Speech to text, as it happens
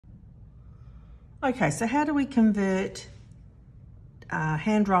Okay, so how do we convert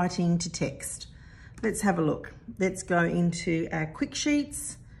handwriting to text? Let's have a look. Let's go into our quick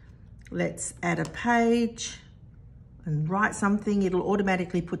sheets. Let's add a page and write something. It'll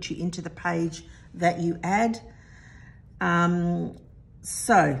automatically put you into the page that you add.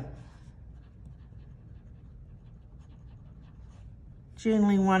 So,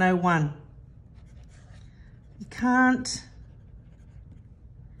 Journaling 101. You can't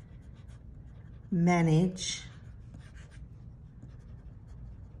manage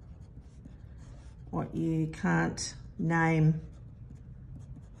what you can't name.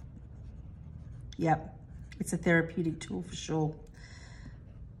 Yep, it's a therapeutic tool for sure.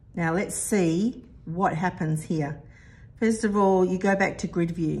 Now let's see what happens here. First of all, you go back to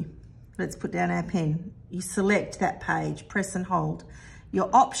grid view. Let's put down our pen. You select that page, press and hold. Your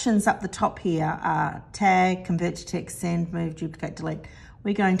options up the top here are tag, convert to text, send, move, duplicate, delete.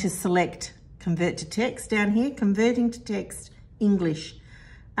 We're going to select convert to text down here, converting to text, English.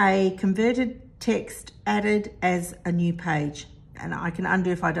 A converted text added as a new page. And I can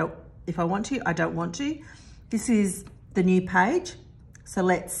undo if I want to, I don't want to. This is the new page. So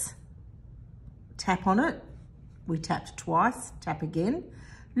let's tap on it. We tapped twice, tap again.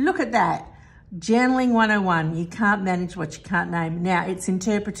 Look at that. Journaling 101, you can't manage what you can't name. Now it's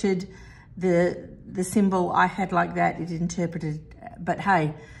interpreted, the symbol I had like that, it interpreted, but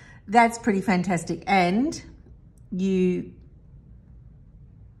hey, that's pretty fantastic. And you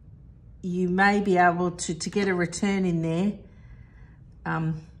may be able to get a return in there.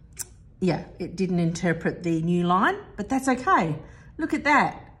 Yeah, it didn't interpret the new line, but that's okay. Look at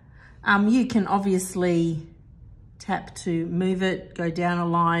that. You can obviously tap to move it, go down a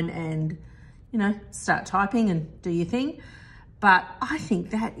line and, you know, start typing and do your thing. But I think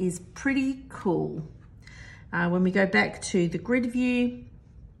that is pretty cool. When we go back to the grid view,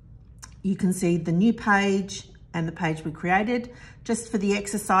 you can see the new page and the page we created. Just for the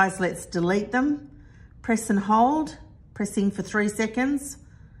exercise, let's delete them. Press and hold, pressing for 3 seconds.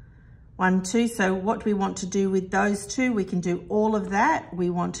 1, 2, so what we want to do with those two, we can do all of that. We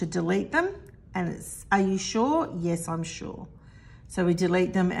want to delete them and it's, are you sure? Yes, I'm sure. So we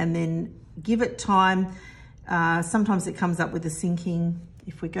delete them and then give it time. Sometimes it comes up with a syncing.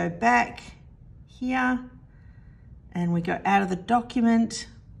 If we go back here and we go out of the document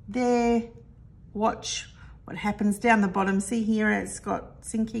there, watch what happens down the bottom. See here, it's got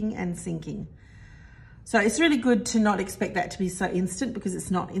syncing and syncing. So it's really good to not expect that to be so instant because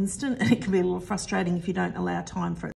it's not instant and it can be a little frustrating if you don't allow time for it.